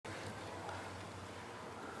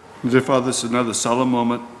Dear Father, this is another solemn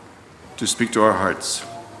moment to speak to our hearts.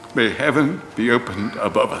 May heaven be opened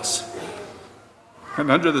above us.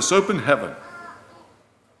 And under this open heaven,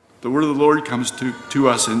 the word of the Lord comes to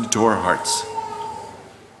us into our hearts.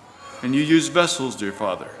 And you use vessels, dear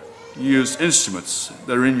Father. You use instruments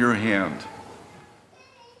that are in your hand.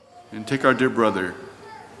 And take our dear brother,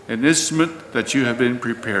 an instrument that you have been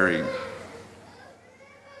preparing,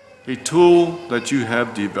 a tool that you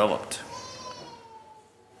have developed,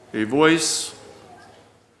 a voice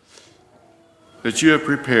that you have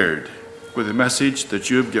prepared with a message that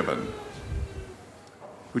you have given.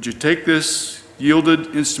 Would you take this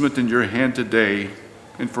yielded instrument in your hand today,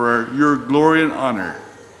 and for your glory and honor,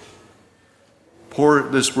 pour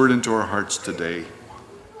this word into our hearts today.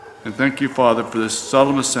 And thank you, Father, for this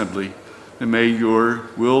solemn assembly, and may your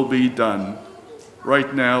will be done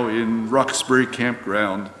right now in Roxbury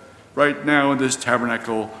Campground, right now in this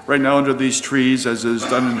tabernacle, right now under these trees as is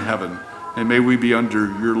done in heaven. And may we be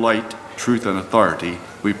under your light, truth, and authority.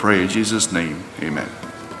 We pray in Jesus' name, amen.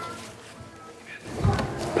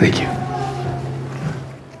 Thank you.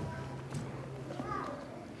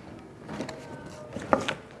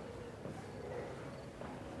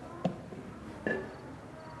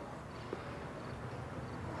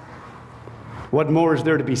 What more is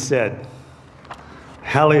there to be said?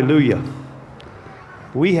 Hallelujah.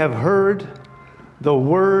 We have heard the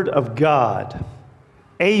word of God.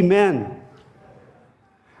 Amen.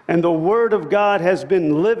 And the word of God has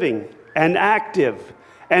been living and active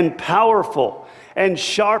and powerful and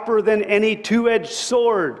sharper than any two-edged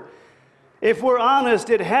sword. If we're honest,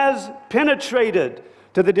 it has penetrated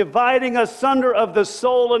to the dividing asunder of the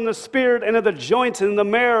soul and the spirit and of the joints and the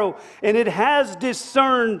marrow, and it has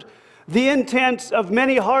discerned the intents of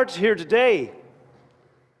many hearts here today.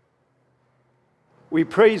 We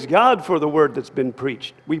praise God for the word that's been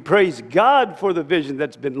preached. We praise God for the vision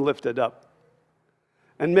that's been lifted up.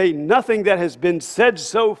 And may nothing that has been said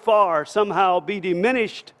so far somehow be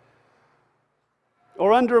diminished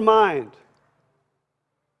or undermined.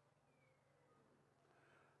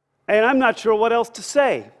 And I'm not sure what else to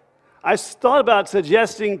say. I thought about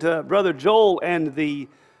suggesting to Brother Joel and the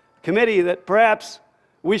committee that perhaps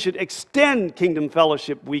we should extend Kingdom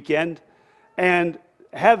Fellowship Weekend and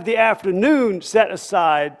have the afternoon set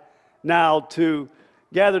aside now to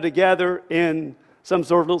gather together in some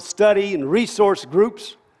sort of study and resource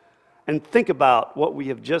groups and think about what we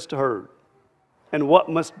have just heard and what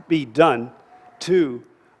must be done to,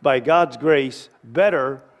 by God's grace,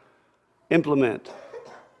 better implement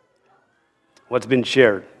what's been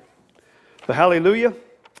shared. So hallelujah.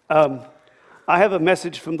 I have a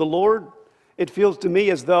message from the Lord. It feels to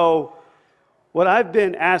me as though what I've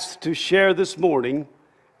been asked to share this morning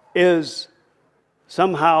is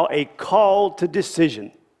somehow a call to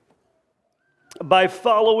decision. By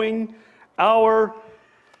following our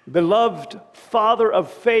beloved father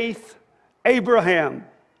of faith, Abraham,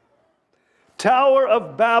 Tower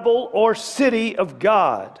of Babel or City of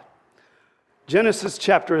God. Genesis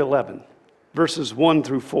chapter 11, verses 1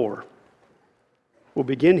 through 4. We'll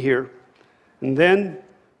begin here and then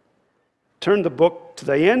turn the book to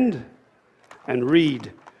the end and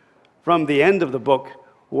read from the end of the book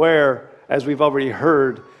where, as we've already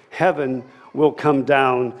heard, heaven will come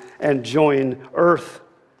down and join earth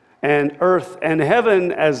and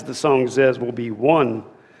heaven, as the song says, will be one.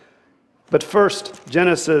 But first,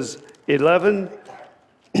 Genesis 11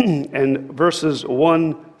 and verses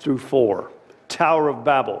 1 through 4, Tower of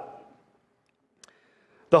Babel.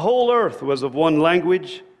 The whole earth was of one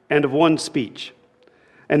language and of one speech.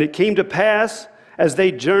 And it came to pass, as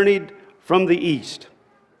they journeyed from the east,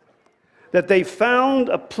 that they found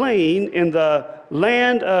a plain in the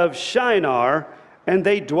land of Shinar, and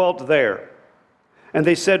they dwelt there. And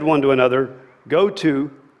they said one to another, "Go to,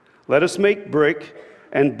 let us make brick,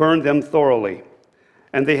 and burn them thoroughly."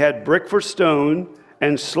 And they had brick for stone,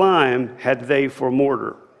 and slime had they for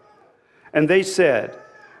mortar. And they said,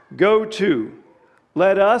 "Go to,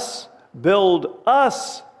 let us build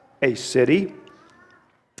us a city,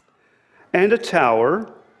 and a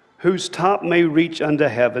tower, whose top may reach unto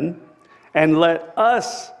heaven, and let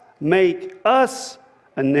us make us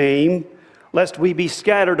a name, lest we be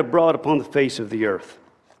scattered abroad upon the face of the earth."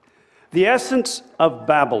 The essence of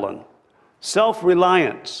Babylon: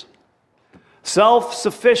 self-reliance,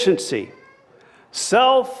 self-sufficiency,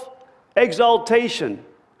 self-exaltation,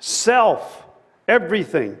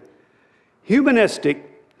 everything.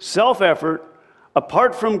 Humanistic, self-effort,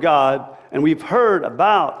 apart from God, and we've heard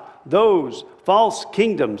about those false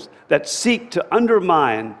kingdoms that seek to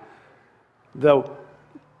undermine the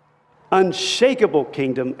unshakable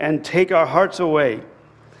kingdom and take our hearts away.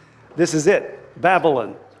 This is it,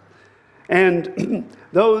 Babylon. And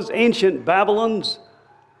those ancient Babylonians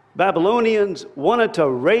wanted to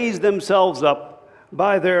raise themselves up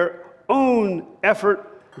by their own effort,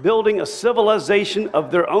 building a civilization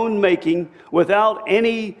of their own making without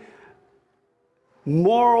any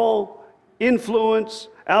moral influence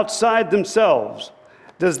outside themselves.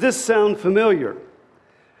 Does this sound familiar?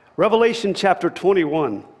 Revelation chapter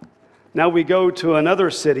 21. Now we go to another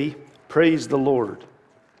city. Praise the Lord.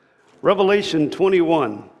 Revelation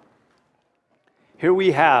 21. Here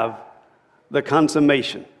we have the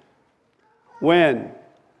consummation, when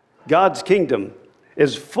God's kingdom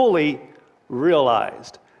is fully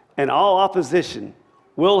realized and all opposition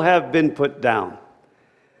will have been put down.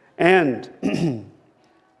 And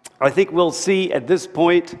I think we'll see at this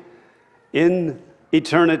point in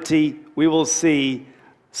eternity, we will see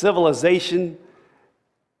civilization,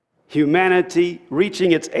 humanity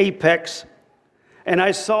reaching its apex. And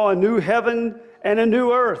I saw a new heaven and a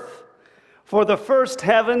new earth. For the first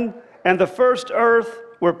heaven and the first earth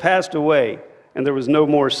were passed away, and there was no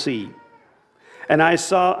more sea. And I,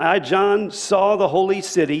 John, saw the holy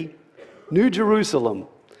city, New Jerusalem,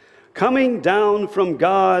 coming down from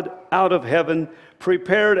God out of heaven,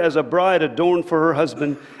 prepared as a bride adorned for her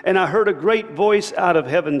husband. And I heard a great voice out of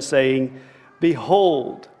heaven saying,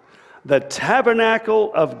 Behold, the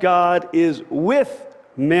tabernacle of God is with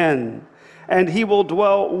men, and he will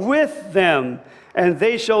dwell with them, and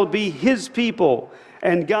they shall be his people,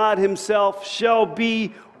 and God himself shall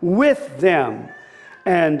be with them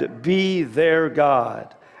and be their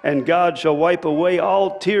God. And God shall wipe away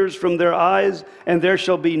all tears from their eyes, and there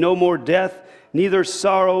shall be no more death, neither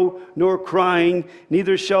sorrow nor crying,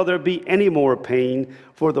 neither shall there be any more pain,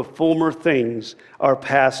 for the former things are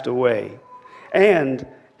passed away. And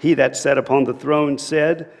he that sat upon the throne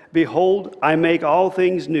said, Behold, I make all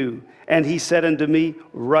things new. And he said unto me,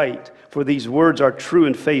 Write, for these words are true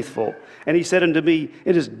and faithful. And he said unto me,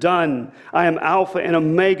 It is done. I am Alpha and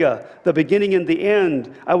Omega, the beginning and the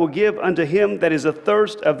end. I will give unto him that is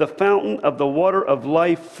athirst of the fountain of the water of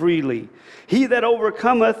life freely. He that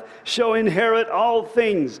overcometh shall inherit all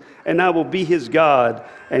things, and I will be his God,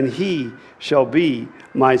 and he shall be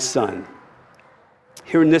my son.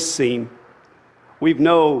 Here in this scene, we've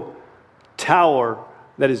no tower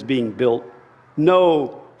that is being built,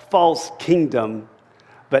 no false kingdom,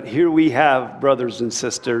 but here we have, brothers and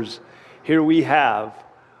sisters, here we have,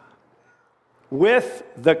 with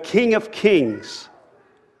the King of Kings,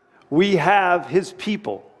 we have his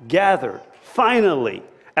people gathered, finally,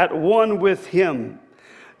 at one with him.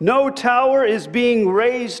 No tower is being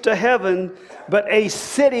raised to heaven, but a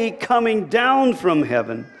city coming down from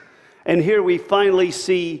heaven. And here we finally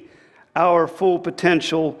see our full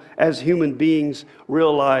potential as human beings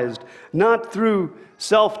realized, not through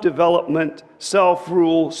self-development,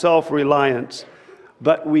 self-rule, self-reliance,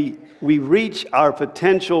 but we reach our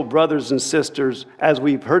potential, brothers and sisters, as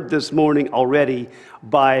we've heard this morning already,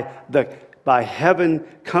 by heaven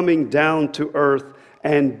coming down to earth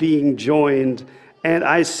and being joined. And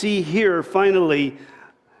I see here finally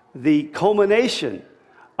the culmination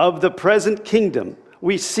of the present kingdom.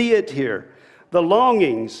 We see it here. The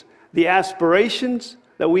longings, the aspirations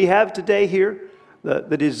that we have today here,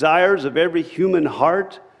 the desires of every human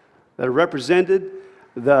heart that are represented,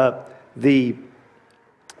 the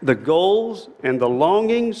goals and the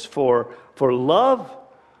longings for love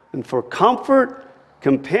and for comfort,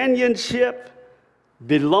 companionship,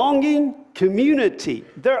 belonging, community.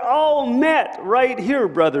 They're all met right here,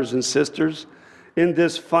 brothers and sisters, in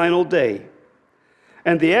this final day.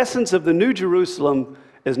 And the essence of the New Jerusalem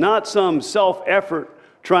is not some self-effort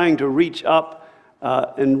trying to reach up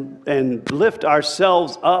and lift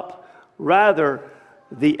ourselves up. Rather,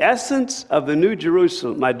 the essence of the New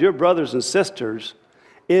Jerusalem, my dear brothers and sisters,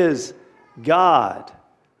 is God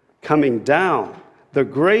coming down, the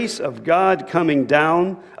grace of God coming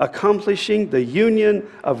down, accomplishing the union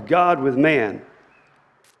of God with man.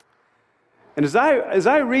 And as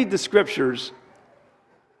I read the scriptures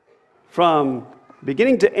from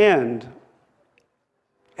beginning to end,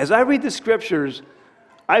 as I read the scriptures,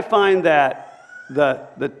 I find that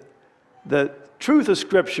the truth of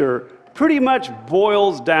Scripture pretty much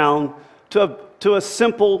boils down to a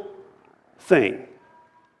simple thing.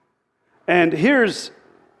 And here's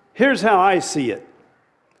how I see it.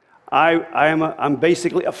 I'm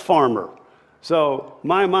basically a farmer. So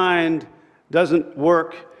my mind doesn't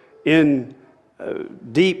work in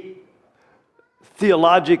deep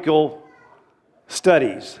theological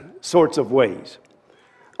studies, sorts of ways.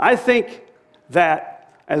 I think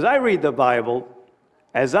that as I read the Bible,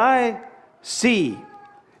 as I see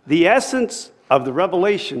the essence of the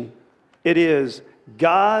revelation, it is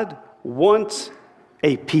God wants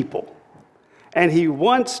a people. and he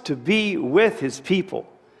wants to be with his people.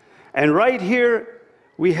 And right here,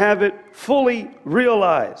 we have it fully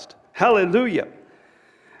realized. Hallelujah.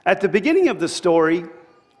 At the beginning of the story,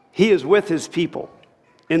 he is with his people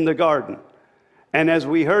in the garden. And as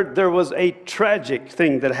we heard, there was a tragic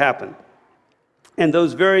thing that happened. And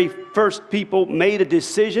those very first people made a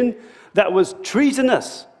decision that was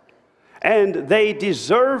treasonous, and they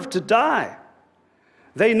deserved to die.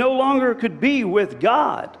 They no longer could be with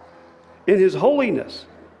God in his holiness.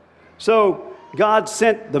 So God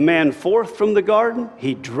sent the man forth from the garden.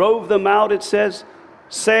 He drove them out, it says.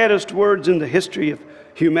 Saddest words in the history of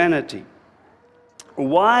humanity.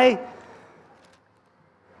 Why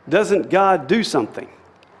doesn't God do something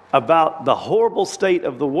about the horrible state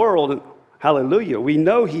of the world? Hallelujah. We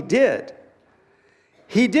know he did.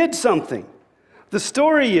 He did something. The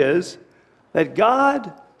story is that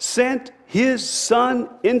God sent his son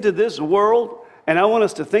into this world. And I want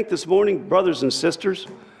us to think this morning, brothers and sisters,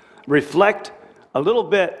 reflect a little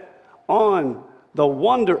bit on the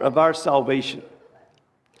wonder of our salvation.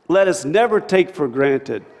 Let us never take for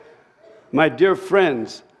granted, my dear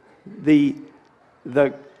friends, the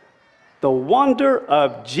wonder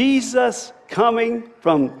of Jesus coming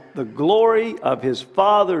from the glory of his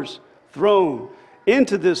Father's throne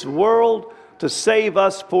into this world to save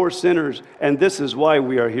us poor sinners. And this is why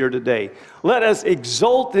we are here today. Let us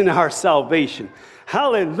exult in our salvation.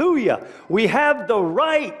 Hallelujah. We have the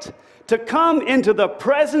right to come into the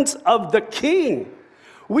presence of the King.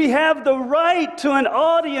 We have the right to an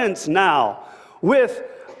audience now with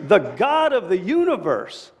the God of the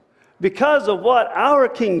universe because of what our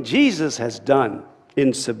King Jesus has done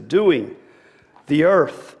in subduing the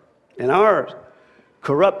earth and our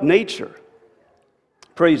corrupt nature.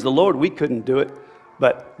 Praise the Lord, we couldn't do it,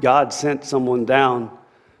 but God sent someone down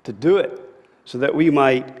to do it so that we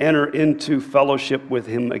might enter into fellowship with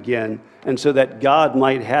him again, and so that God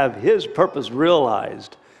might have his purpose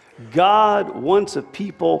realized. God wants a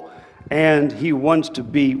people, and he wants to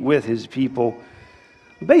be with his people.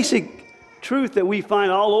 Basic truth that we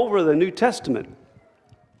find all over the New Testament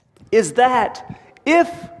is that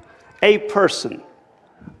if a person,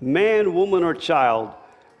 man, woman, or child,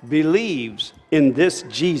 believes in this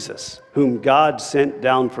Jesus whom God sent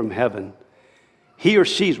down from heaven, he or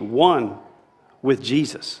she's one with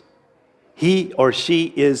Jesus. He or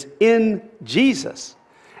she is in Jesus.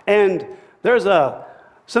 And there's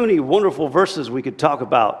so many wonderful verses we could talk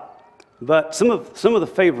about, but some of the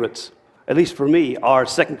favorites, at least for me, are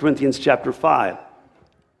 2 Corinthians chapter 5.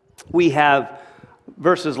 We have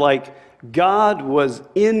verses like, God was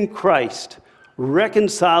in Christ,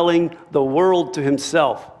 reconciling the world to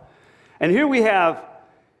himself. And here we have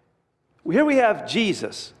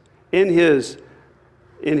Jesus in his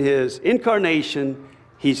incarnation.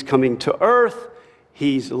 He's coming to earth,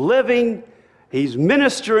 he's living, he's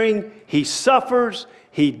ministering, he suffers,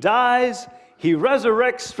 he dies, he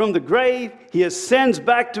resurrects from the grave, he ascends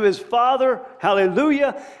back to his Father,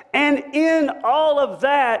 hallelujah. And in all of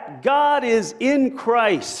that, God is in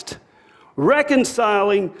Christ,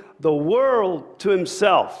 reconciling the world to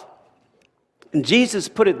himself. And Jesus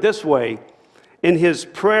put it this way in his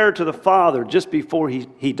prayer to the Father just before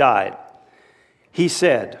he died. He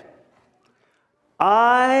said,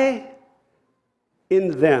 I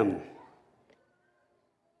in them,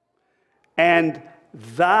 and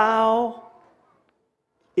thou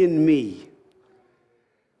in me.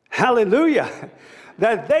 Hallelujah.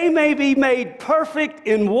 That they may be made perfect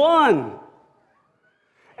in one.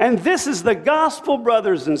 And this is the gospel,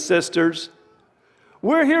 brothers and sisters.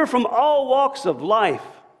 We're here from all walks of life.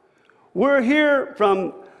 We're here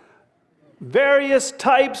from various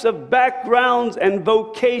types of backgrounds and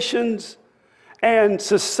vocations. And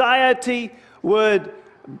society would,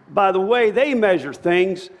 by the way they measure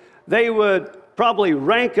things, they would probably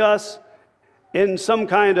rank us in some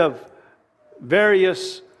kind of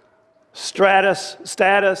various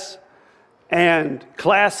status and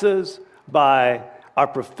classes by our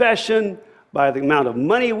profession, by the amount of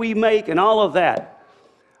money we make, and all of that.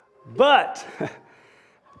 But,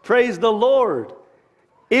 praise the Lord,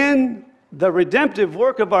 in the redemptive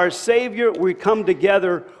work of our Savior, we come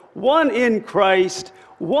together, one in Christ,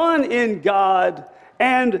 one in God,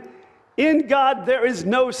 and in God there is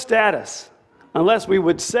no status, unless we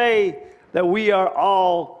would say that we are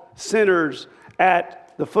all sinners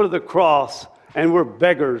at the foot of the cross, and we're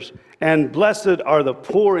beggars, and blessed are the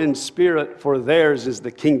poor in spirit, for theirs is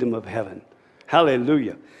the kingdom of heaven.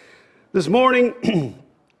 Hallelujah. This morning,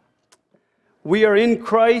 we are in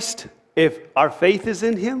Christ if our faith is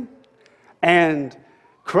in him, and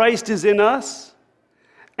Christ is in us.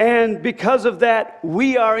 And because of that,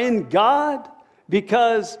 we are in God,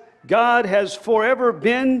 because God has forever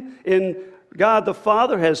been in, God the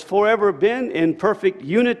Father has forever been in perfect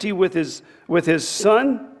unity with his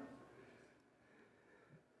Son.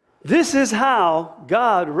 This is how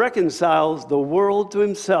God reconciles the world to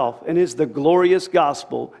himself, and is the glorious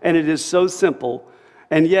gospel. And it is so simple,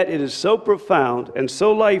 and yet it is so profound and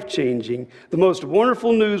so life-changing, the most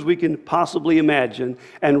wonderful news we can possibly imagine.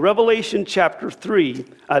 And Revelation chapter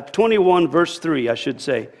 21, verse 3, I should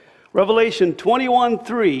say. Revelation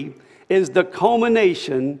 21:3 is the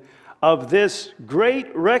culmination of this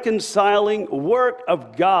great reconciling work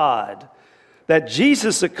of God that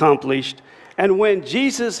Jesus accomplished. And when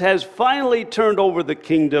Jesus has finally turned over the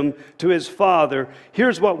kingdom to his Father,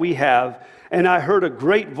 here's what we have. And I heard a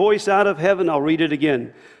great voice out of heaven, I'll read it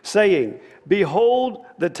again, saying, "Behold,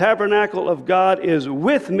 the tabernacle of God is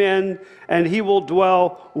with men, and he will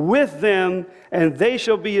dwell with them, and they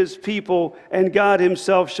shall be his people, and God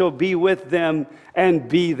himself shall be with them and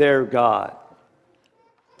be their God."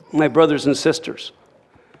 My brothers and sisters,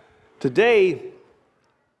 today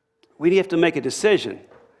we have to make a decision.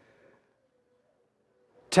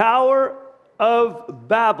 Tower of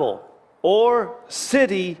Babel, or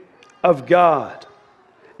city of God.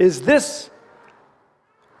 Is this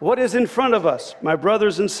what is in front of us, my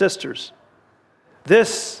brothers and sisters?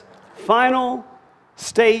 This final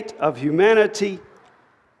state of humanity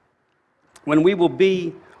when we will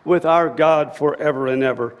be with our God forever and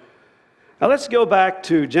ever. Now let's go back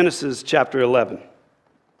to Genesis chapter 11.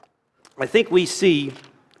 I think we see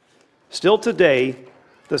still today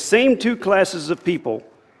the same two classes of people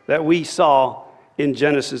that we saw in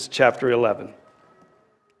Genesis chapter 11.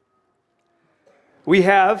 We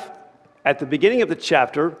have, at the beginning of the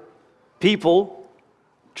chapter, people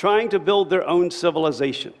trying to build their own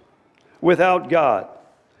civilization without God.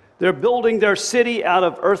 They're building their city out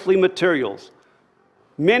of earthly materials.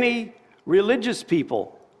 Many religious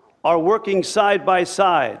people are working side by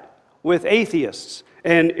side with atheists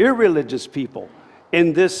and irreligious people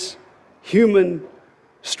in this human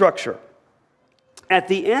structure. At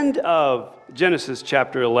the end of Genesis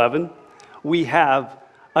chapter 11, we have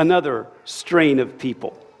another strain of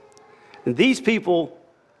people. And these people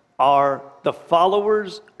are the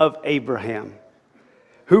followers of Abraham,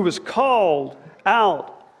 who was called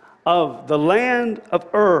out of the land of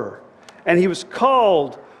Ur, and he was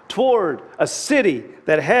called toward a city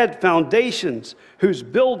that had foundations, whose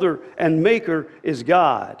builder and maker is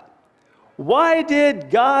God. Why did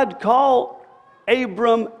God call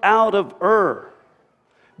Abram out of Ur?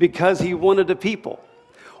 Because he wanted a people.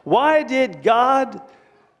 Why did God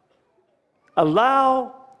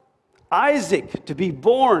allow Isaac to be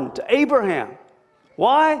born to Abraham?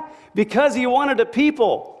 Why? Because he wanted a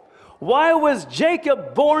people. Why was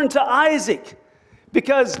Jacob born to Isaac?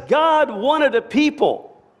 Because God wanted a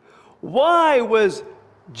people. Why was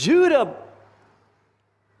Judah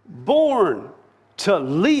born to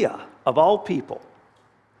Leah, of all people?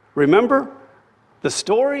 Remember the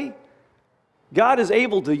story? God is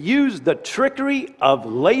able to use the trickery of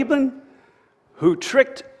Laban, who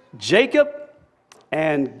tricked Jacob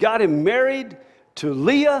and got him married to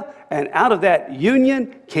Leah, and out of that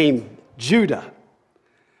union came Judah.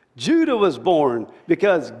 Judah was born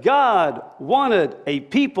because God wanted a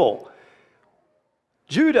people.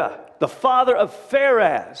 Judah, the father of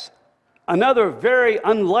Pharez, another very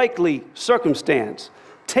unlikely circumstance.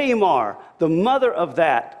 Tamar, the mother of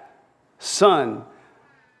that son.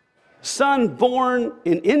 Son born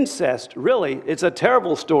in incest, really. It's a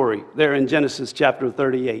terrible story there in Genesis chapter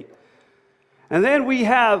 38. And then we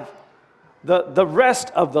have the rest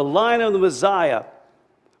of the line of the Messiah.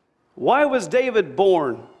 Why was David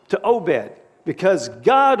born to Obed? Because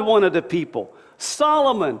God wanted a people.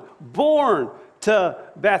 Solomon, born to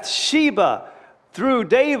Bathsheba through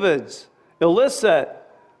David's illicit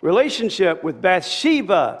relationship with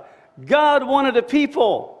Bathsheba. God wanted a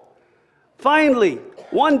people. Finally,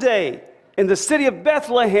 one day in the city of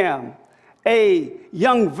Bethlehem, a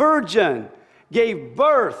young virgin gave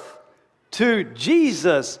birth to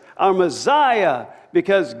Jesus, our Messiah,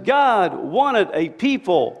 because God wanted a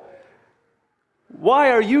people.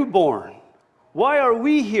 Why are you born? Why are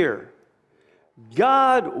we here?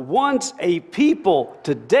 God wants a people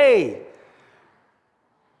today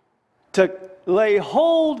to lay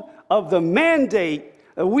hold of the mandate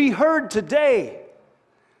that we heard today.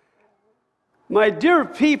 My dear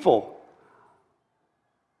people,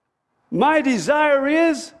 my desire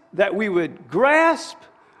is that we would grasp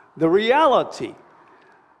the reality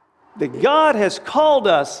that God has called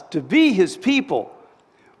us to be his people.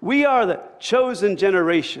 We are the chosen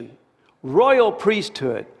generation, royal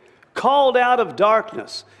priesthood, called out of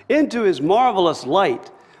darkness into his marvelous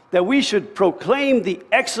light. that we should proclaim the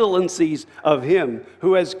excellencies of him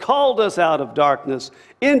who has called us out of darkness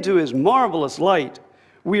into his marvelous light.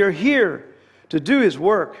 We are here to do his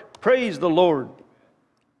work. Praise the Lord.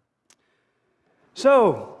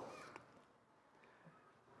 So,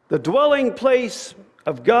 the dwelling place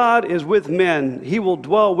of God is with men. He will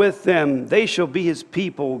dwell with them. They shall be his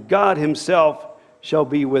people. God himself shall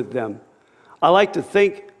be with them. I like to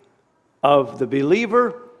think of the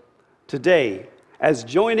believer today as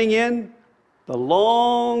joining in the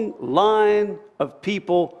long line of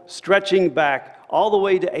people stretching back all the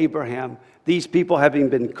way to Abraham. These people having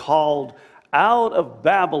been called out of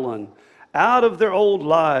Babylon, out of their old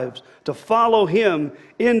lives, to follow him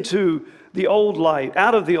into the old life,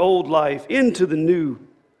 out of the old life into the new.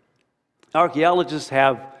 Archaeologists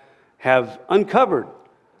have uncovered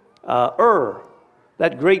Ur,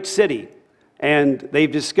 that great city, and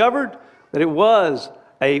they've discovered that it was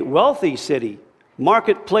a wealthy city.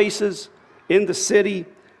 Marketplaces in the city,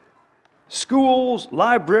 schools,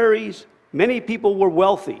 libraries. Many people were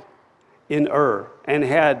wealthy in Ur and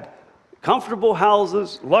had comfortable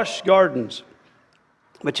houses, lush gardens.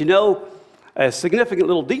 But you know, a significant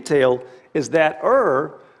little detail is that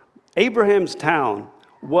Ur, Abraham's town,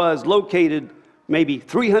 was located maybe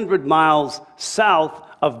 300 miles south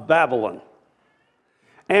of Babylon.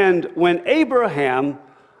 And when Abraham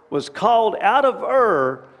was called out of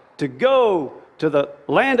Ur to go to the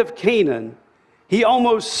land of Canaan, he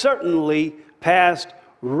almost certainly passed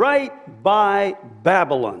right by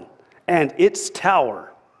Babylon and its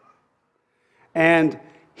tower. And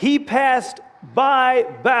he passed by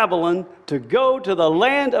Babylon to go to the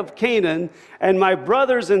land of Canaan. And my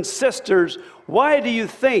brothers and sisters, why do you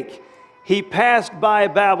think he passed by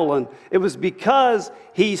Babylon? It was because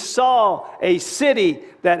he saw a city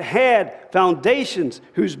that had foundations,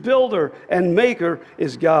 whose builder and maker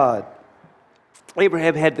is God.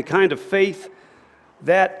 Abraham had the kind of faith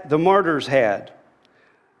that the martyrs had.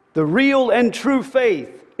 The real and true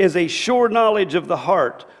faith is a sure knowledge of the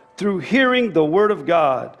heart through hearing the word of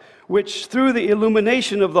God, which through the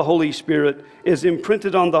illumination of the Holy Spirit is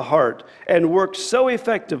imprinted on the heart and works so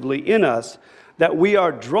effectively in us that we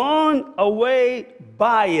are drawn away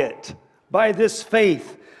by it, by this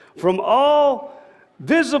faith, from all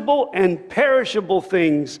visible and perishable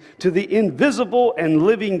things to the invisible and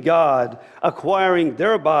living God, acquiring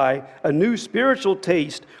thereby a new spiritual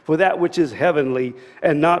taste for that which is heavenly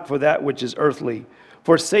and not for that which is earthly.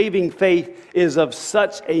 For saving faith is of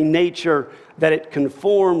such a nature that it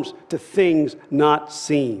conforms to things not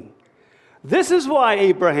seen. This is why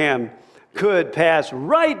Abraham could pass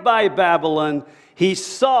right by Babylon. He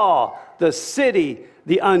saw the city,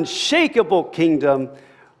 the unshakable kingdom,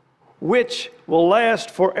 which will last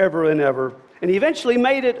forever and ever. And he eventually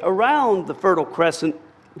made it around the Fertile Crescent.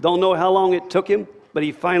 Don't know how long it took him, but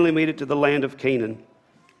he finally made it to the land of Canaan.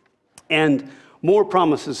 And more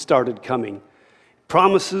promises started coming.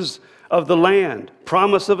 Promises of the land,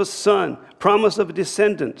 promise of a son, promise of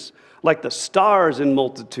descendants, like the stars in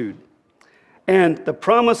multitude, and the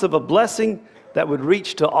promise of a blessing that would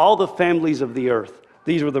reach to all the families of the earth.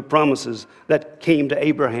 These were the promises that came to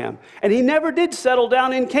Abraham. And he never did settle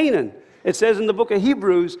down in Canaan. It says in the book of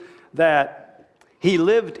Hebrews that he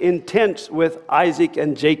lived in tents with Isaac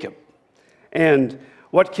and Jacob. And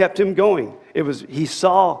what kept him going? It was he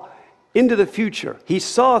saw into the future. He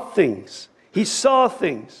saw things. He saw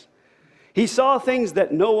things. He saw things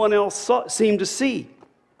that no one else seemed to see.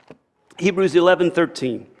 Hebrews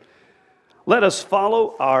 11:13. Let us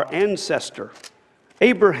follow our ancestor,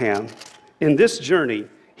 Abraham, in this journey.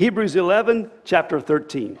 Hebrews 11, chapter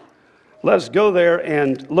 13. Let's go there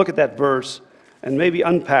and look at that verse and maybe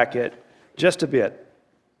unpack it just a bit.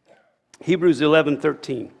 Hebrews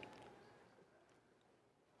 11:13.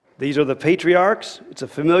 These are the patriarchs. It's a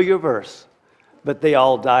familiar verse, but they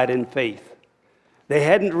all died in faith. They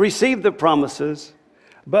hadn't received the promises,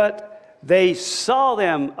 but they saw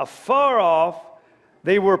them afar off.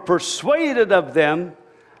 They were persuaded of them.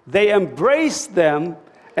 They embraced them,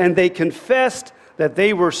 and they confessed that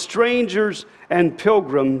they were strangers and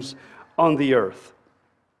pilgrims on the earth.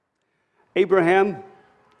 Abraham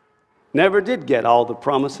never did get all the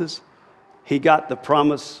promises. He got the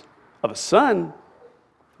promise of a son,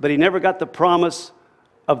 but he never got the promise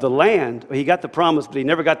of the land. He got the promise, but he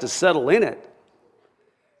never got to settle in it.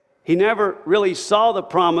 He never really saw the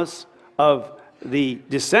promise of the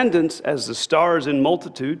descendants as the stars in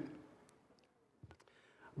multitude.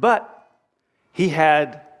 But he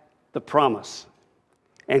had the promise,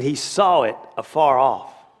 and he saw it afar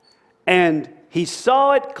off. And he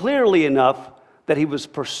saw it clearly enough that he was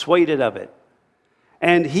persuaded of it.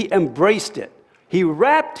 And he embraced it. he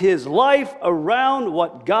wrapped his life around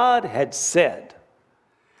what God had said.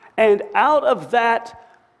 And out of that,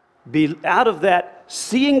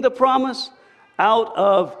 seeing the promise, out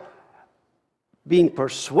of being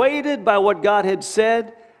persuaded by what God had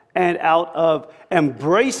said, and out of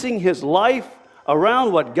embracing his life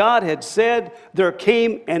around what God had said, there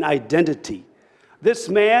came an identity. This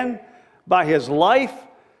man, by his life,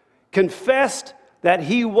 confessed that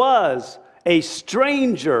he was a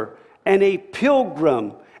stranger and a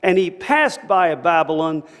pilgrim, and he passed by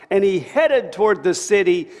Babylon, and he headed toward the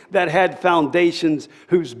city that had foundations,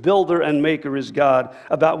 whose builder and maker is God,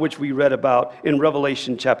 about which we read about in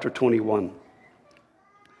Revelation chapter 21.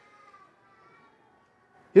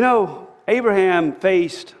 You know, Abraham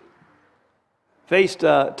faced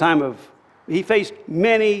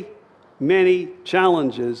many, many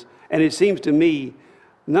challenges, and it seems to me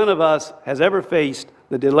none of us has ever faced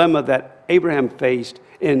the dilemma that Abraham faced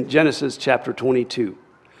in Genesis chapter 22,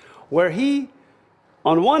 where he,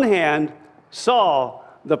 on one hand, saw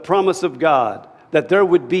the promise of God, that there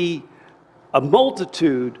would be a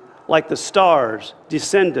multitude like the stars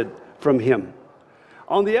descended from him.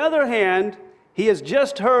 On the other hand, he has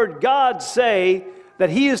just heard God say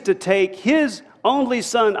that he is to take his only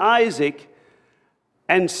son Isaac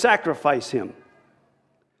and sacrifice him.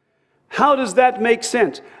 How does that make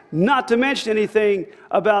sense? Not to mention anything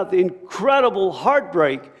about the incredible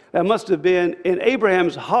heartbreak that must have been in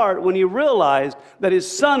Abraham's heart when he realized that his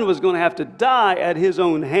son was going to have to die at his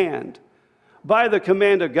own hand by the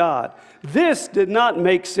command of God. This did not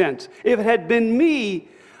make sense. If it had been me,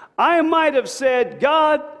 I might have said,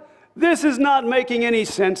 God, this is not making any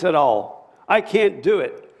sense at all. I can't do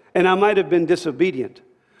it. And I might have been disobedient.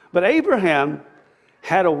 But Abraham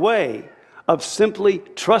had a way of simply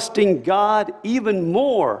trusting God even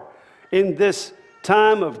more in this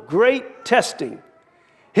time of great testing.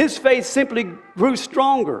 His faith simply grew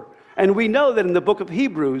stronger. And we know that in the book of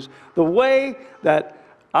Hebrews, the way that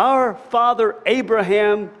our father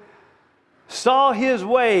Abraham saw his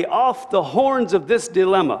way off the horns of this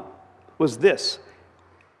dilemma was this.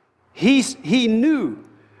 He knew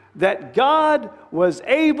that God was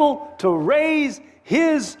able to raise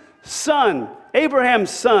his son, Abraham's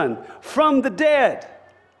son, from the dead.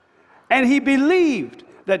 And he believed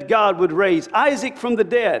that God would raise Isaac from the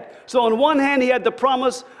dead. So on one hand, he had the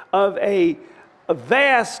promise of a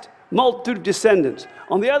vast multitude of descendants.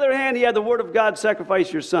 On the other hand, he had the word of God,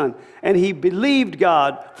 sacrifice your son. And he believed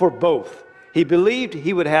God for both. He believed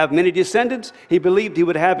he would have many descendants. He believed he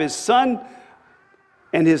would have his son.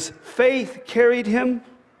 And his faith carried him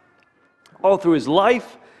all through his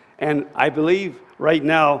life. And I believe right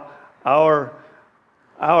now our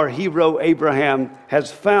hero Abraham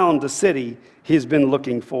has found the city he's been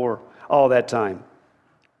looking for all that time.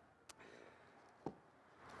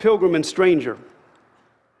 Pilgrim and stranger.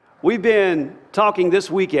 We've been talking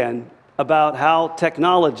this weekend about how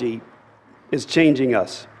technology is changing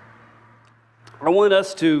us. I want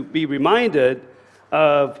us to be reminded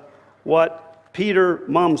of what Peter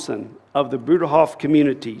Mommsen of the Bruderhof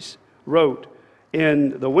Communities wrote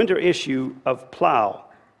in the winter issue of Plow.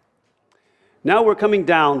 Now we're coming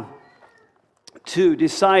down to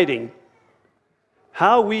deciding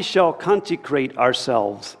how we shall consecrate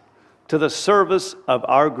ourselves to the service of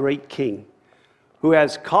our great King, who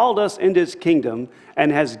has called us into his kingdom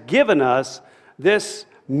and has given us this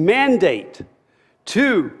mandate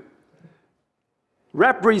to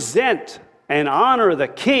represent and honor the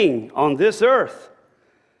King on this earth.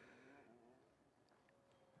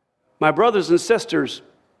 My brothers and sisters,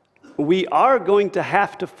 we are going to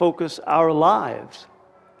have to focus our lives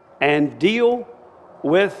and deal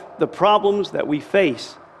with the problems that we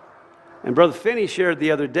face. And Brother Finney shared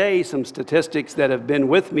the other day some statistics that have been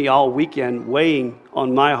with me all weekend, weighing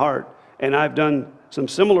on my heart. And I've done some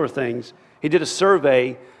similar things. He did a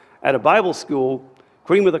survey at a Bible school,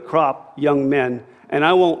 cream of the crop young men, and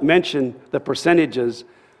I won't mention the percentages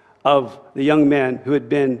of the young men who had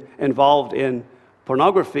been involved in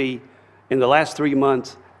pornography in the last 3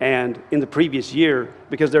 months and in the previous year,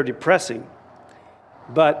 because they're depressing.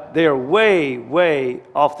 But they are way, way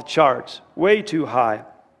off the charts, way too high.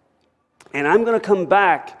 And I'm going to come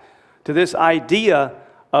back to this idea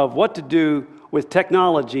of what to do with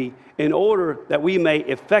technology in order that we may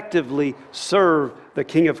effectively serve the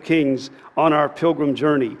King of Kings on our pilgrim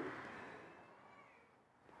journey.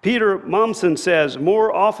 Peter Mommsen says,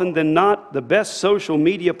 more often than not, the best social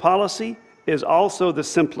media policy is also the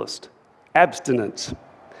simplest: abstinence.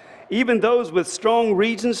 Even those with strong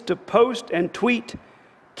reasons to post and tweet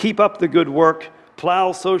keep up the good work.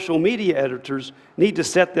 Plow social media editors need to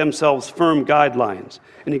set themselves firm guidelines.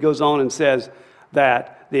 And he goes on and says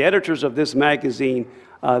that the editors of this magazine,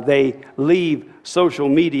 they leave social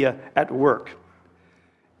media at work.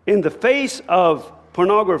 In the face of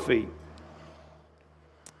pornography,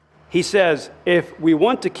 he says, if we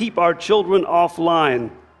want to keep our children offline,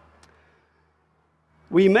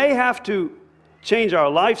 we may have to change our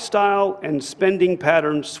lifestyle and spending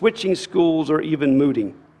patterns, switching schools, or even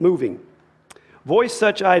moving. Voice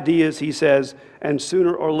such ideas, he says, and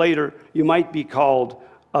sooner or later you might be called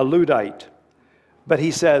a Luddite. But he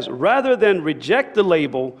says, rather than reject the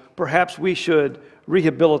label, perhaps we should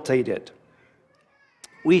rehabilitate it.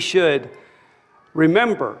 We should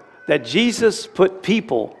remember that Jesus put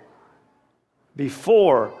people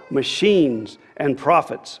before machines and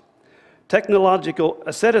prophets. Technological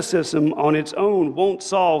asceticism on its own won't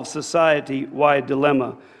solve society-wide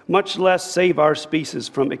dilemma, much less save our species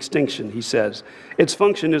from extinction, he says. Its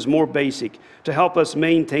function is more basic, to help us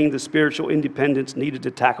maintain the spiritual independence needed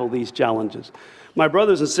to tackle these challenges. My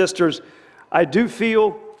brothers and sisters, I do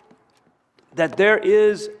feel that there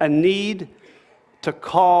is a need to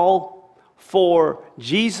call for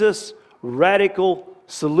Jesus' radical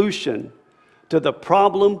solution to the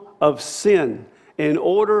problem of sin, in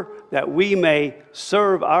order that we may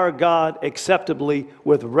serve our God acceptably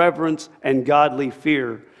with reverence and godly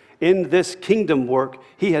fear in this kingdom work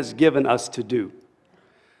he has given us to do.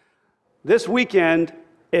 This weekend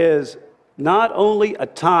is not only a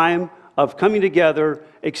time of coming together,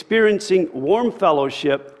 experiencing warm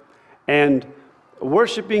fellowship, and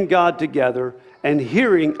worshiping God together, and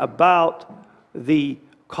hearing about the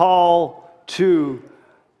call to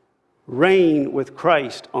reign with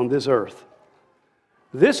Christ on this earth.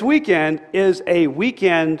 This weekend is a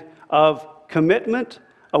weekend of commitment,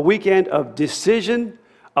 a weekend of decision,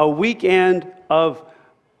 a weekend of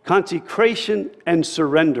consecration and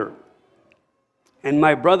surrender. And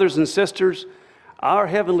my brothers and sisters, our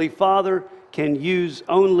Heavenly Father can use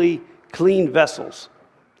only clean vessels.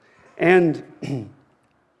 And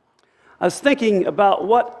I was thinking about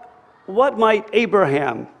what might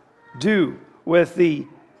Abraham do with the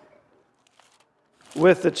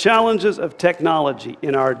challenges of technology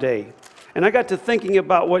in our day. And I got to thinking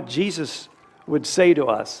about what Jesus would say to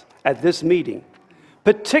us at this meeting,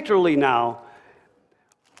 particularly now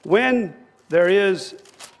when there is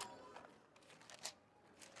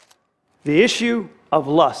the issue of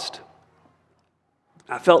lust.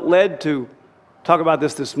 I felt led to talk about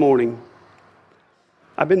this morning.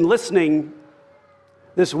 I've been listening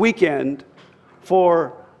this weekend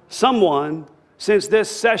for someone, since this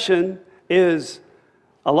session has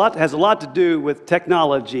a lot to do with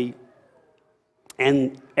technology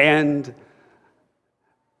and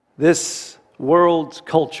this world's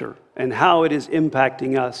culture and how it is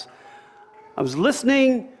impacting us. I was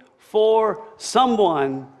listening for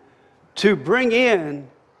someone to bring in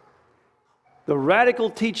the radical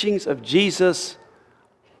teachings of Jesus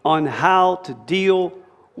on how to deal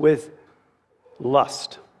with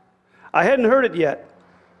lust. I hadn't heard it yet,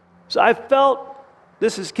 so I felt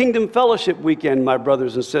this is Kingdom Fellowship weekend, my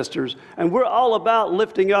brothers and sisters, and we're all about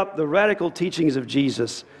lifting up the radical teachings of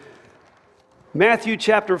Jesus. Matthew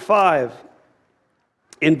chapter 5,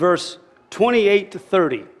 in verse 28 to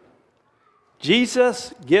 30,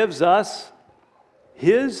 Jesus gives us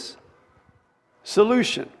his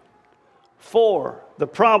solution for the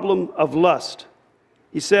problem of lust.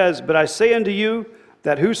 He says, "But I say unto you,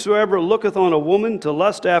 that whosoever looketh on a woman to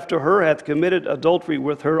lust after her hath committed adultery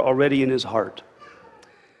with her already in his heart.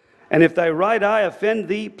 And if thy right eye offend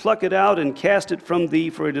thee, pluck it out and cast it from thee,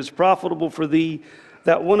 for it is profitable for thee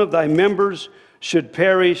that one of thy members should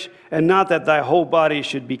perish, and not that thy whole body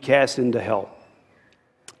should be cast into hell.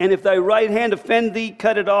 And if thy right hand offend thee,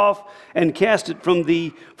 cut it off and cast it from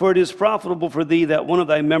thee, for it is profitable for thee that one of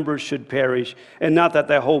thy members should perish, and not that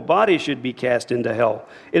thy whole body should be cast into hell.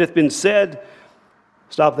 It hath been said,"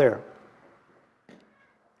 stop there.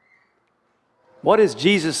 What is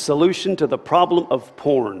Jesus' solution to the problem of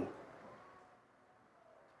porn?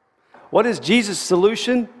 What is Jesus'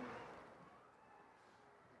 solution?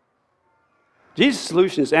 Jesus'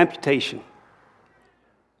 solution is amputation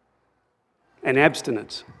and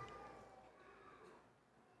abstinence.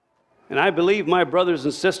 And I believe, my brothers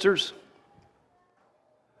and sisters,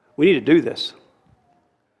 we need to do this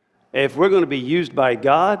if we're going to be used by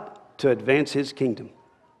God to advance his kingdom.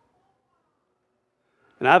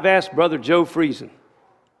 And I've asked Brother Joe Friesen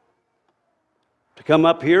to come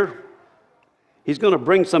up here. He's going to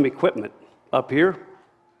bring some equipment up here.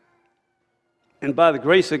 And by the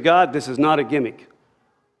grace of God, this is not a gimmick.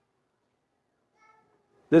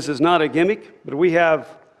 This is not a gimmick, but we have,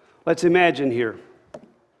 let's imagine here,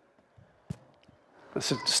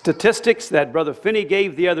 statistics that Brother Finney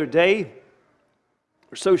gave the other day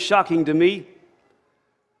are so shocking to me.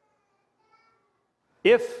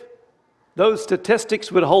 If those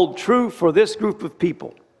statistics would hold true for this group of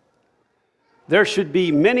people, there should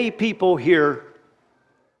be many people here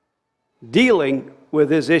dealing with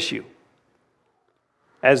this issue,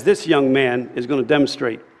 as this young man is going to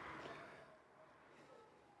demonstrate.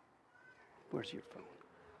 Where's your phone?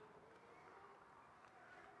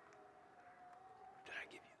 Did I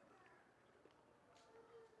give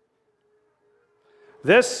you?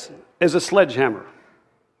 This is a sledgehammer.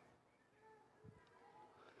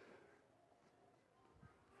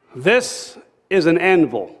 This is an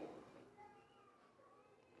anvil.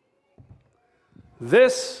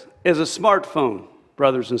 This is a smartphone,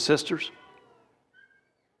 brothers and sisters.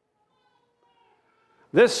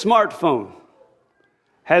 This smartphone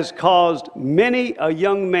has caused many a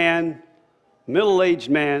young man,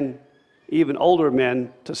 middle-aged man, even older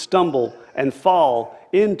men to stumble and fall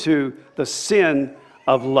into the sin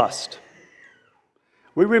of lust.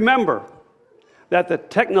 We remember that the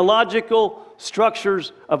technological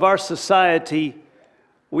structures of our society,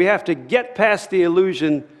 we have to get past the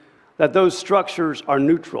illusion that those structures are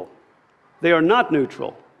neutral. They are not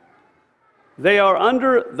neutral. They are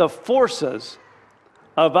under the forces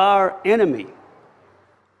of our enemy.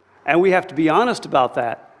 And we have to be honest about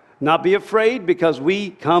that. Not be afraid, because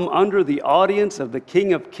we come under the audience of the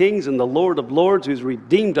King of Kings and the Lord of Lords, who's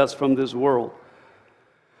redeemed us from this world.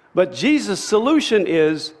 But Jesus' solution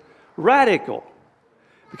is radical,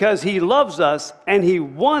 because he loves us and he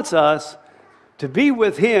wants us to be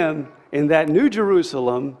with him in that New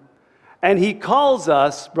Jerusalem. And he calls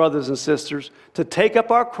us, brothers and sisters, to take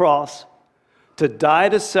up our cross, to die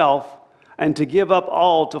to self, and to give up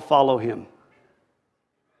all to follow him.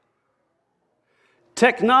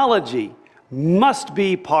 Technology must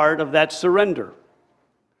be part of that surrender.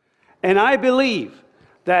 And I believe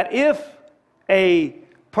that if a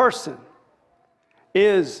person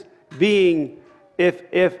is being,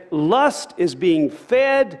 if lust is being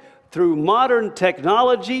fed through modern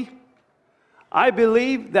technology, I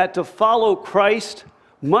believe that to follow Christ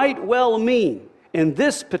might well mean, in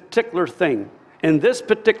this particular thing, in this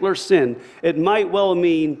particular sin, it might well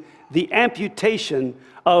mean the amputation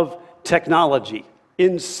of technology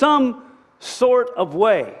in some sort of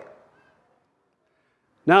way.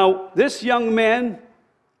 Now, this young man,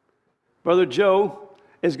 Brother Joe,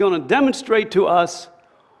 is going to demonstrate to us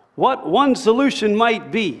what one solution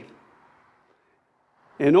might be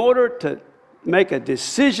in order to make a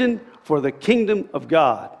decision for the kingdom of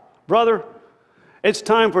God. Brother, it's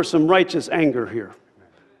time for some righteous anger here.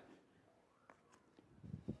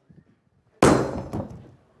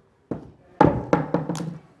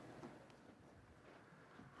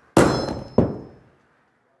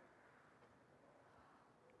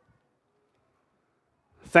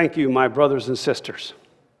 Thank you, my brothers and sisters.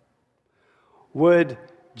 What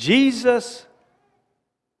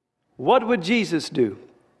would Jesus do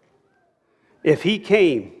if he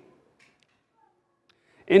came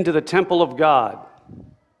into the temple of God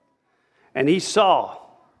and he saw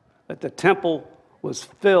that the temple was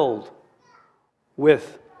filled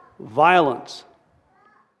with violence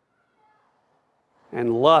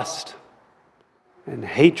and lust and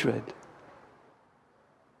hatred,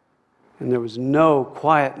 and there was no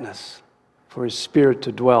quietness for his spirit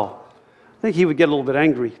to dwell? I think he would get a little bit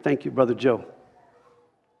angry. Thank you, Brother Joe.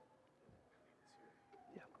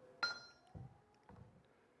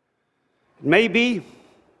 It may be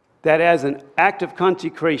that as an act of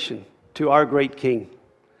consecration to our great King,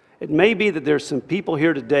 it may be that there's some people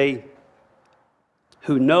here today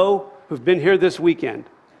who've been here this weekend,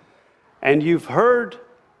 and you've heard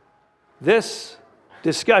this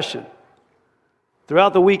discussion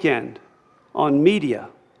throughout the weekend on media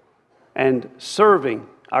and serving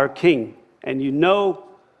our King, and you know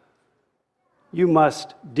you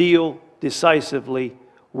must deal decisively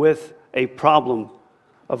with a problem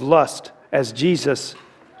of lust as Jesus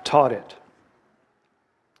taught it.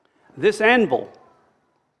 This anvil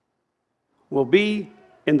will be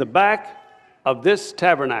in the back of this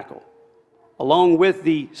tabernacle, along with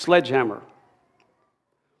the sledgehammer.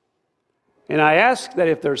 And I ask that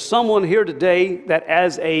if there's someone here today that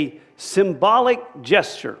as a symbolic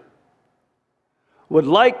gesture would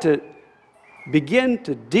like to begin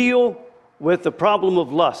to deal with the problem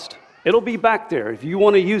of lust, it'll be back there if you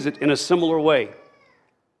want to use it in a similar way.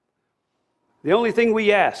 The only thing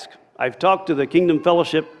we ask, I've talked to the Kingdom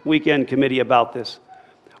Fellowship Weekend Committee about this,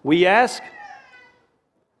 we ask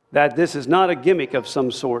that this is not a gimmick of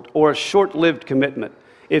some sort or a short-lived commitment.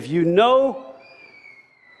 If you know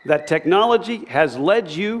that technology has led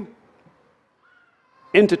you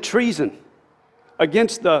into treason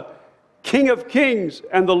against the King of Kings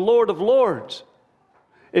and the Lord of Lords.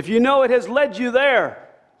 If you know it has led you there,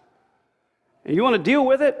 and you want to deal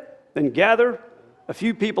with it, then gather a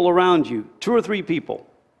few people around you, 2 or 3 people.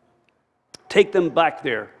 Take them back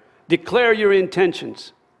there. Declare your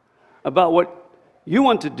intentions about what you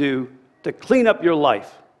want to do to clean up your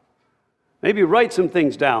life. Maybe write some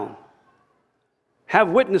things down. Have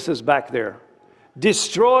witnesses back there.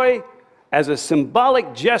 Destroy, as a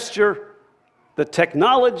symbolic gesture, the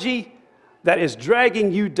technology that is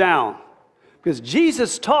dragging you down. Because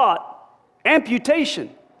Jesus taught amputation.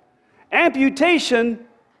 Amputation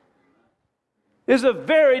is a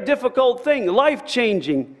very difficult thing,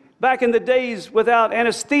 life-changing. Back in the days without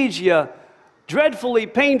anesthesia, dreadfully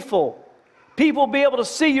painful. People be able to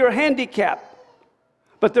see your handicap.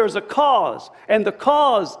 But there's a cause, and the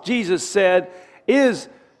cause, Jesus said, is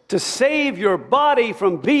to save your body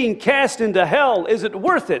from being cast into hell. Is it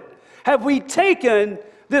worth it? Have we taken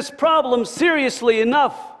this problem seriously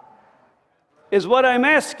enough? Is what I'm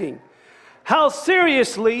asking. How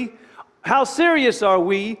serious are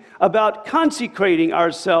we about consecrating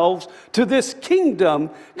ourselves to this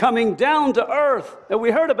kingdom coming down to earth that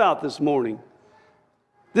we heard about this morning?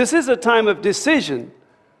 This is a time of decision.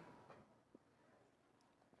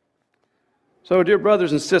 So, dear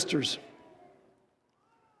brothers and sisters,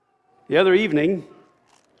 the other evening,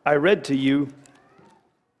 I read to you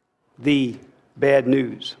the bad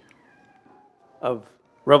news of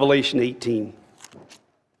Revelation 18.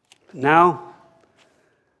 Now,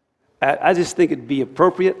 I just think it'd be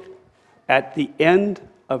appropriate at the end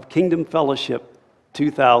of Kingdom Fellowship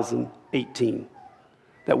 2018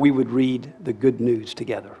 that we would read the good news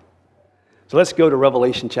together. So let's go to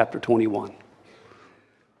Revelation chapter 21.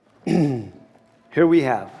 Here we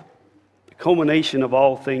have the culmination of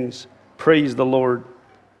all things. Praise the Lord.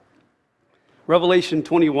 Revelation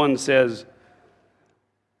 21 says,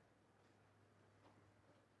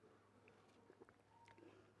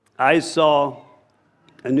 I saw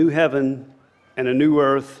a new heaven and a new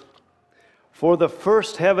earth, for the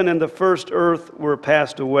first heaven and the first earth were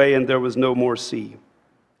passed away, and there was no more sea.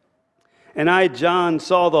 And I, John,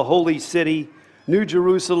 saw the holy city, New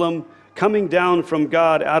Jerusalem, coming down from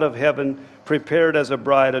God out of heaven, prepared as a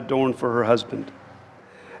bride adorned for her husband.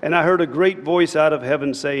 And I heard a great voice out of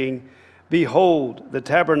heaven saying, Behold, the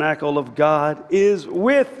tabernacle of God is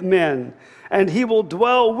with men, and he will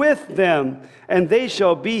dwell with them, and they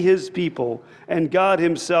shall be his people, and God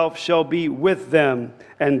himself shall be with them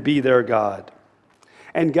and be their God.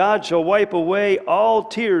 And God shall wipe away all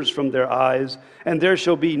tears from their eyes, and there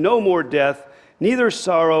shall be no more death, neither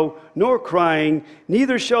sorrow nor crying,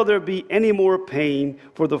 neither shall there be any more pain,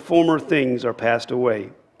 for the former things are passed away.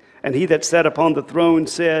 And he that sat upon the throne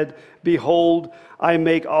said, Behold, I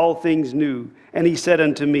make all things new. And he said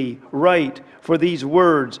unto me, Write, for these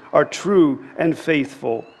words are true and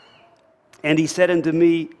faithful. And he said unto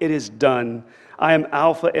me, It is done. I am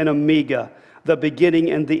Alpha and Omega, the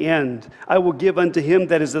beginning and the end. I will give unto him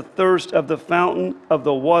that is athirst of the fountain of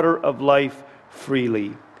the water of life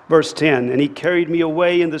freely. Verse 10, And he carried me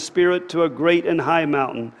away in the Spirit to a great and high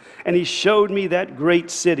mountain, and he showed me that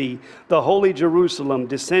great city, the holy Jerusalem,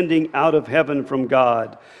 descending out of heaven from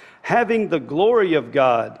God, having the glory of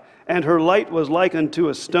God, and her light was like unto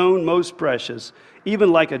a stone most precious,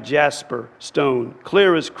 even like a jasper stone,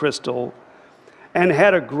 clear as crystal, and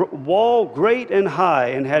had a wall great and high,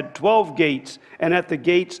 and had 12 gates, and at the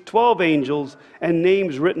gates 12 angels, and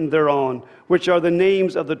names written thereon, which are the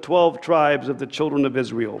names of the 12 tribes of the children of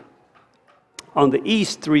Israel. On the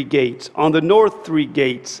east 3 gates, on the north 3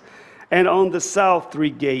 gates, and on the south 3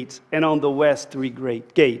 gates, and on the west 3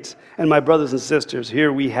 great gates. And my brothers and sisters,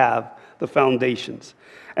 here we have the foundations.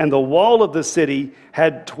 And the wall of the city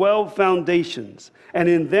had 12 foundations, and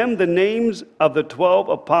in them the names of the 12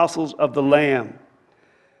 apostles of the Lamb.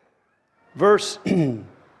 Verse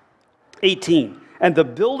 18, and the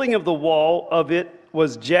building of the wall of it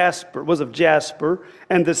was of jasper,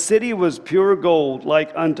 and the city was pure gold,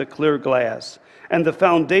 like unto clear glass. And the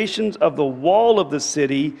foundations of the wall of the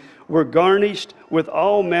city were garnished with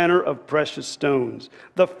all manner of precious stones.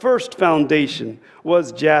 The first foundation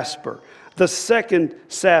was jasper, the second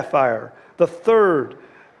sapphire, the third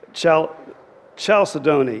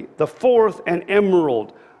chalcedony, the fourth an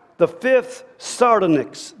emerald, the fifth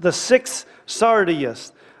sardonyx, the sixth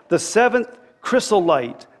sardius, the seventh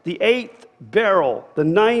chrysolite, the eighth beryl, the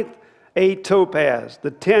ninth a topaz,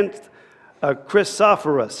 the 10th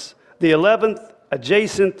chrysoprase, the 11th a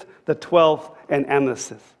jacinth, the 12th an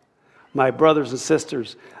amethyst. My brothers and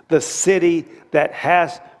sisters, the city that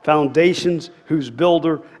has foundations whose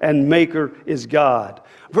builder and maker is God.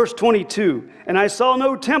 Verse 22, and I saw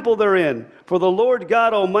no temple therein, for the Lord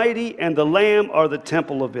God Almighty and the Lamb are the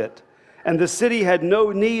temple of it. And the city had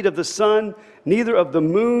no need of the sun, neither of the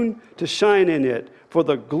moon to shine in it, for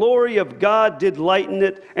the glory of God did lighten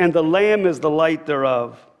it, and the Lamb is the light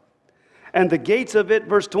thereof. And the gates of it,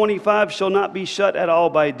 verse 25, shall not be shut at all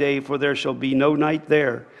by day, for there shall be no night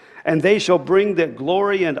there. And they shall bring the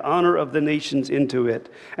glory and honor of the nations into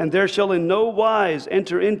it. And there shall in no wise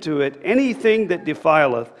enter into it anything that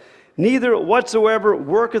defileth, neither whatsoever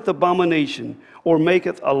worketh abomination, or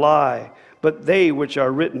maketh a lie, but they which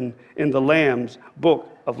are written in the Lamb's book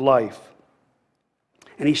of life.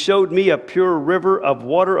 And he showed me a pure river of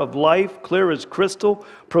water of life, clear as crystal,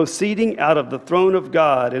 proceeding out of the throne of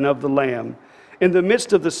God and of the Lamb. In the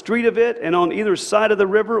midst of the street of it, and on either side of the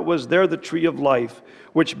river, was there the tree of life,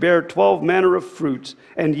 which bare 12 manner of fruits,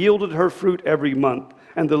 and yielded her fruit every month.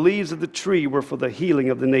 And the leaves of the tree were for the healing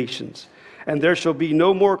of the nations. And there shall be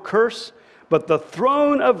no more curse, but the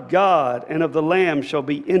throne of God and of the Lamb shall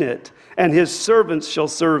be in it, and his servants shall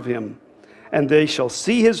serve him. And they shall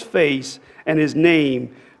see his face, and his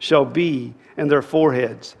name shall be in their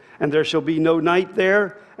foreheads. And there shall be no night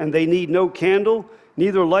there, and they need no candle,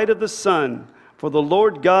 neither light of the sun, for the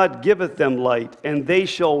Lord God giveth them light, and they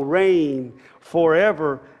shall reign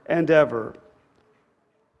forever and ever.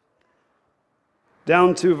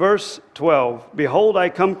 Down to verse 12. Behold, I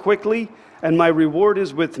come quickly, and my reward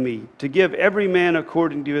is with me, to give every man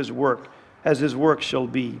according to his work, as his work shall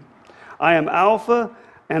be. I am Alpha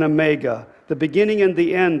and Omega, the beginning and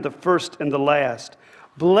the end, the first and the last.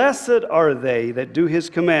 Blessed are they that do his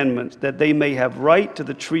commandments, that they may have right to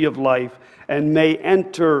the tree of life, and may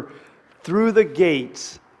enter through the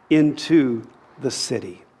gates into the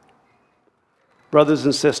city. Brothers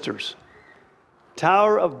and sisters,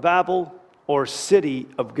 Tower of Babel or City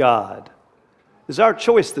of God is our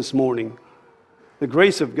choice this morning. The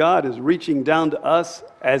grace of God is reaching down to us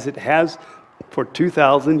as it has for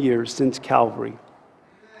 2,000 years since Calvary.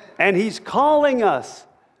 And he's calling us.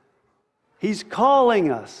 He's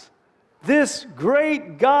calling us. This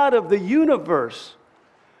great God of the universe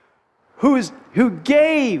who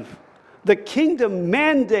gave the kingdom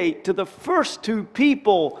mandate to the first two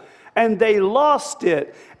people, and they lost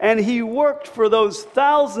it. And he worked for those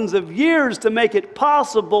thousands of years to make it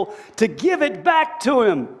possible to give it back to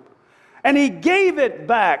him. And he gave it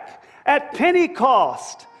back at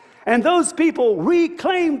Pentecost. And those people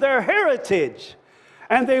reclaimed their heritage.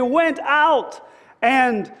 And they went out,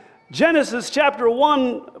 and Genesis chapter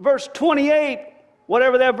 1, verse 28,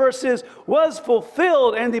 whatever that verse is, was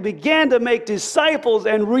fulfilled, and they began to make disciples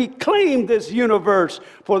and reclaim this universe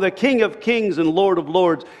for the King of Kings and Lord of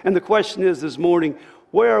Lords. And the question is this morning,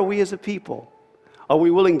 where are we as a people? Are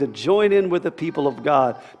we willing to join in with the people of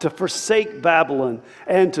God, to forsake Babylon,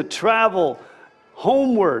 and to travel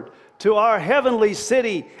homeward to our heavenly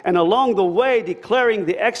city, and along the way declaring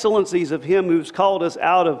the excellencies of him who's called us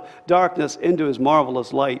out of darkness into his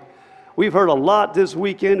marvelous light? We've heard a lot this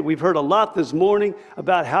weekend. We've heard a lot this morning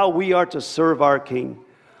about how we are to serve our King.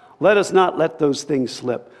 Let us not let those things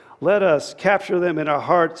slip. Let us capture them in our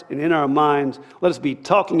hearts and in our minds. Let us be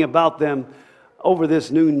talking about them over this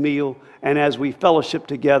noon meal and as we fellowship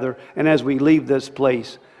together and as we leave this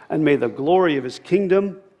place. And may the glory of his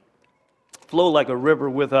kingdom flow like a river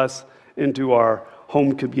with us into our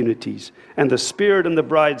home communities. And the Spirit and the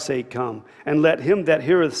bride say, come. And let him that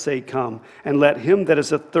heareth say, come. And let him that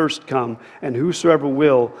is athirst come. And whosoever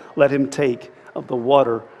will, let him take of the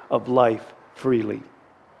water of life freely.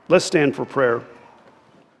 Let's stand for prayer.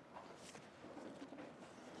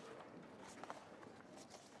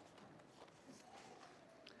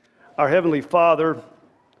 Our Heavenly Father,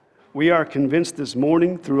 we are convinced this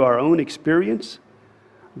morning through our own experience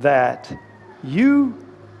that you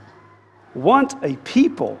want a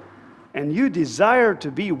people, and you desire to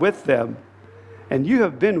be with them, and you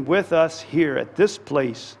have been with us here at this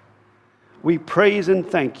place. We praise and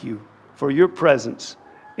thank you for your presence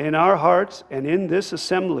in our hearts and in this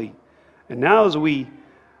assembly. And now as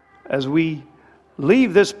we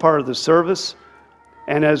leave this part of the service,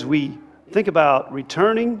 and as we think about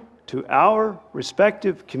returning to our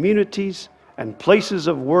respective communities and places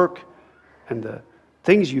of work and the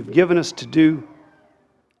things you've given us to do,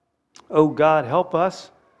 oh God, help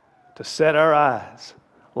us to set our eyes,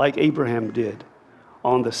 like Abraham did,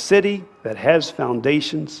 on the city that has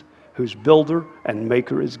foundations, whose builder and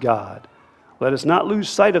maker is God. Let us not lose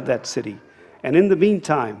sight of that city. And in the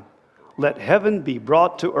meantime, let heaven be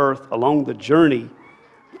brought to earth along the journey.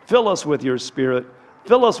 Fill us with your Spirit.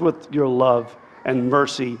 Fill us with your love and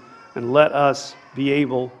mercy. And let us be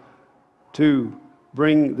able to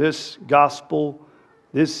bring this gospel,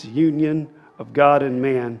 this union of God and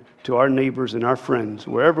man to our neighbors and our friends.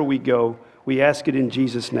 Wherever we go, we ask it in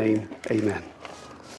Jesus' name. Amen.